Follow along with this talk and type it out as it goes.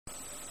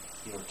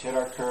Ted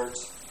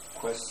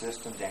Quest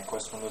Systems, Dan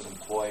Quest, one of those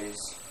employees,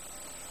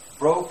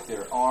 broke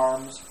their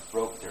arms,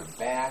 broke their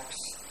backs,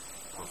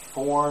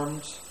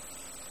 performed,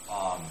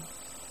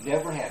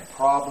 never had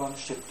problems,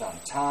 shipped on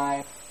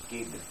time,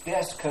 gave the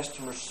best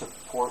customer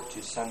support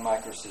to Sun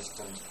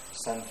Microsystems,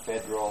 Sun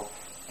Federal,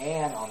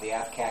 and on the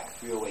AFCAC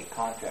 308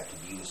 contract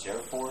to the U.S. Air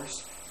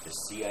Force, the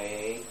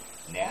CIA,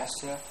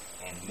 NASA,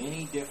 and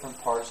many different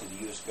parts of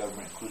the U.S.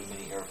 government, including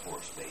many Air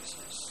Force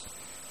bases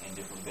and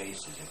different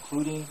bases,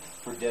 including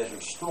for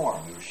Desert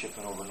Storm. We were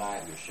shipping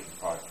overnight. We were shipping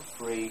product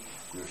for free.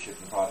 We were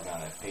shipping product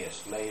on a pay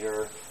us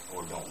later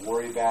or don't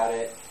worry about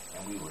it.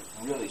 And we were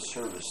really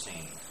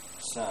servicing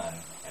Sun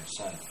and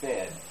Sun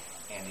Fed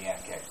and the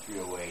AFCAC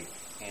 308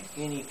 and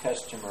any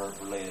customer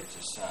related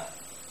to Sun.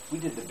 We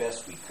did the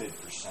best we could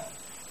for Sun.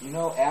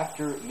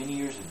 After many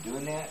years of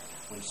doing that,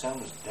 when Sun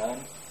was done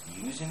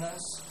using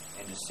us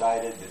and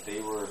decided that they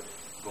were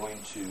going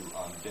to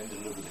then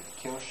deliver the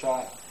kill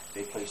shot,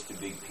 they placed a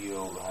big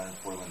PO of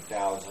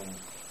 $141,000.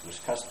 It was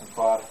custom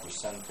product with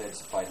Sun-Fed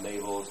supplied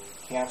labels.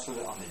 Canceled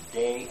it on the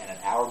day and an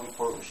hour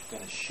before it was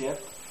going to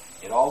ship.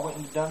 It all went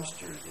into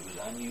dumpsters. It was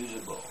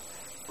unusable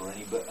for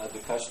any other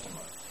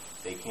customer.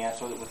 They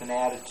canceled it with an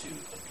attitude,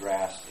 a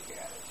drastic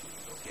attitude,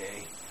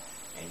 okay?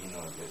 And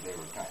they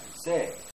were trying to say,